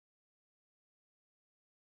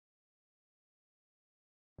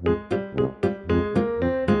I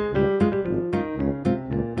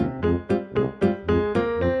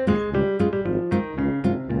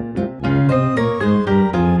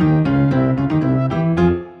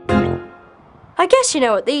guess you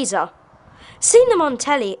know what these are. Seen them on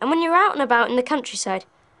telly and when you're out and about in the countryside.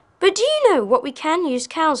 But do you know what we can use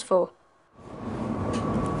cows for?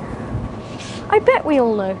 I bet we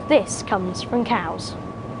all know this comes from cows.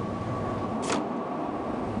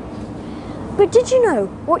 But did you know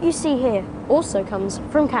what you see here also comes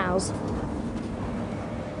from cows?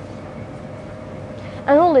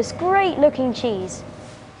 And all this great looking cheese.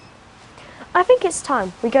 I think it's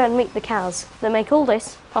time we go and meet the cows that make all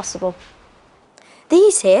this possible.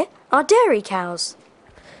 These here are dairy cows.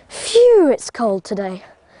 Phew, it's cold today.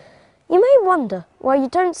 You may wonder why you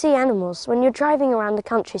don't see animals when you're driving around the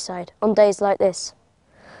countryside on days like this.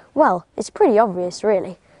 Well, it's pretty obvious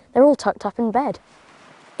really. They're all tucked up in bed.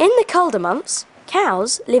 In the colder months,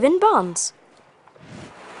 cows live in barns.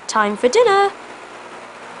 Time for dinner.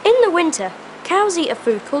 In the winter, cows eat a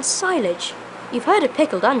food called silage. You've heard of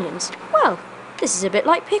pickled onions? Well, this is a bit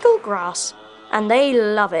like pickled grass, and they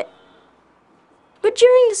love it. But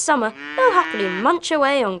during the summer, they'll happily munch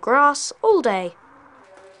away on grass all day.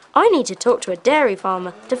 I need to talk to a dairy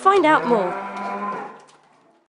farmer to find out more.